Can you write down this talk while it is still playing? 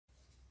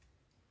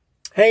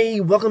Hey,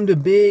 welcome to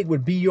Big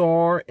with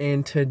BR,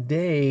 and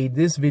today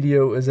this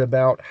video is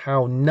about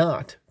how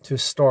not to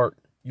start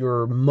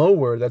your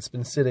mower that's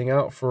been sitting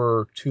out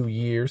for 2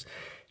 years.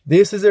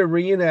 This is a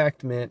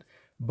reenactment,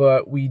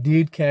 but we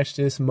did catch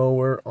this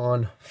mower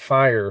on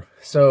fire.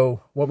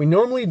 So what we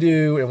normally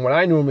do, and what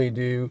I normally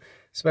do,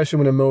 especially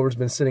when a mower's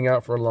been sitting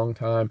out for a long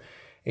time,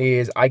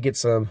 is I get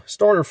some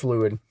starter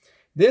fluid.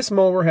 This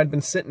mower had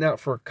been sitting out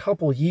for a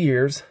couple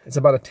years. It's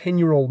about a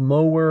 10-year-old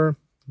mower.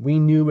 We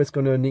knew it's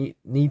going to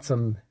need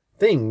some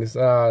things,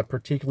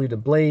 particularly the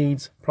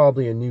blades,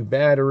 probably a new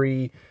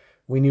battery.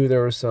 We knew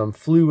there were some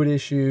fluid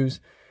issues.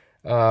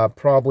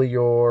 Probably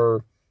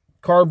your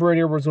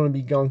carburetor was going to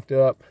be gunked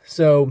up.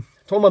 So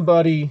I told my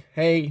buddy,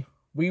 hey,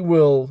 we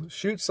will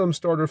shoot some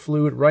starter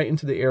fluid right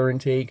into the air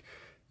intake.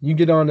 You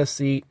get on the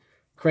seat,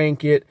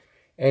 crank it,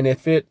 and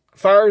if it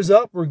fires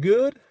up, we're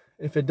good.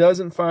 If it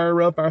doesn't fire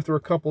up after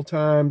a couple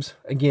times,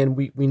 again,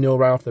 we know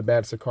right off the bat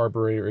it's a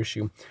carburetor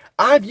issue.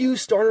 I've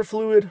used starter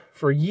fluid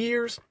for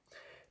years.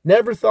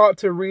 Never thought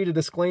to read a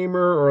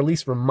disclaimer, or at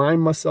least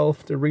remind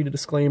myself to read a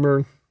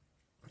disclaimer.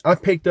 I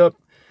picked up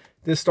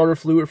this starter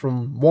fluid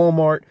from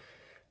Walmart.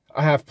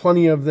 I have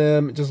plenty of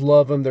them. Just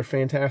love them. They're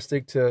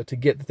fantastic to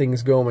get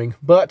things going.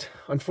 But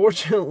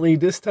unfortunately,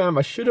 this time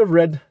I should have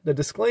read the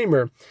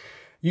disclaimer.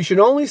 You should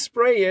only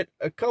spray it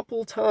a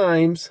couple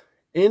times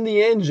in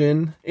the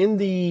engine, in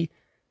the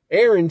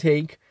air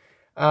intake,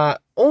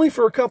 only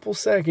for a couple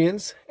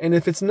seconds. And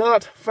if it's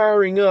not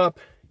firing up,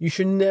 you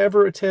should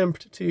never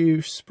attempt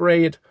to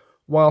spray it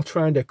while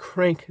trying to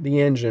crank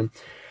the engine.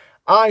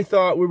 I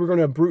thought we were going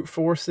to brute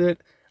force it.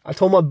 I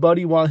told my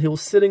buddy while he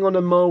was sitting on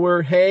the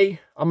mower,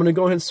 hey, I'm going to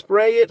go ahead and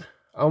spray it.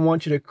 I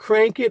want you to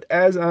crank it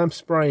as I'm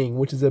spraying,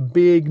 which is a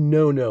big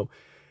no-no.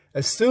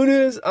 As soon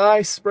as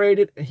I sprayed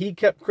it, he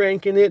kept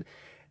cranking it.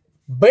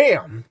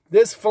 Bam!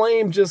 This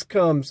flame just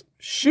comes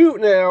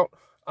shooting out.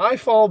 I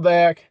fall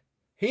back.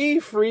 He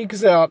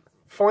freaks out.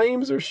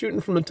 Flames are shooting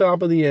from the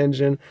top of the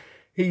engine.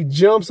 He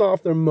jumps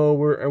off the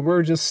mower, and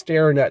we're just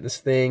staring at this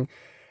thing.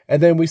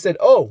 And then we said,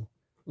 oh,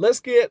 let's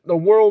get the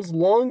world's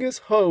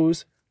longest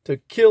hose to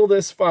kill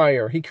this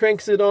fire. He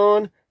cranks it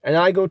on, and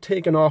I go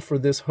taking off for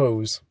this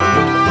hose.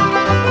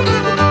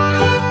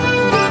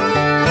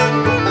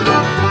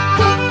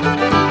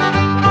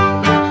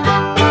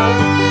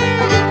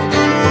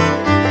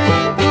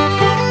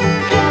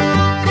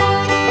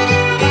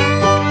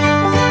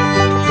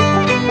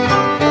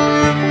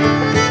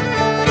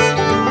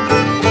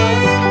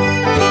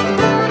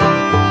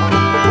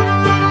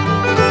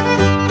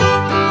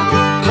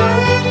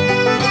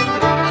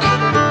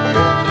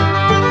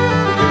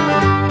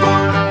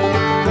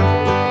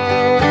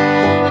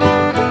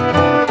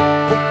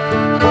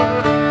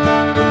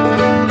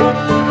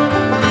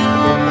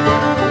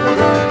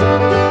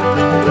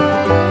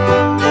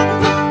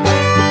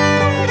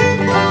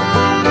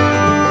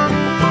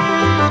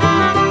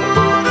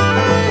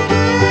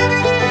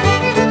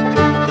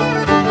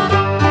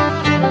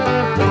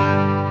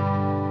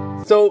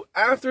 So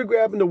after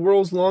grabbing the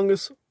world's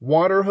longest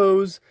water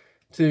hose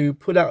to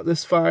put out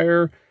this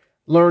fire,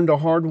 learned the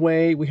hard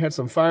way. We had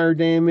some fire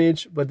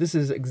damage, but this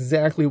is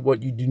exactly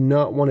what you do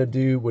not want to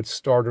do with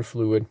starter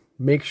fluid.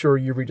 Make sure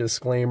you read the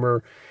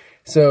disclaimer.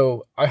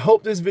 So I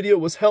hope this video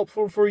was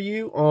helpful for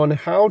you on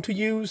how to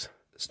use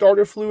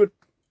starter fluid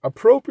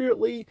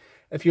appropriately.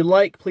 If you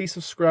like, please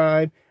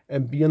subscribe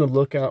and be on the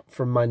lookout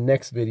for my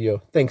next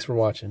video. Thanks for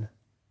watching.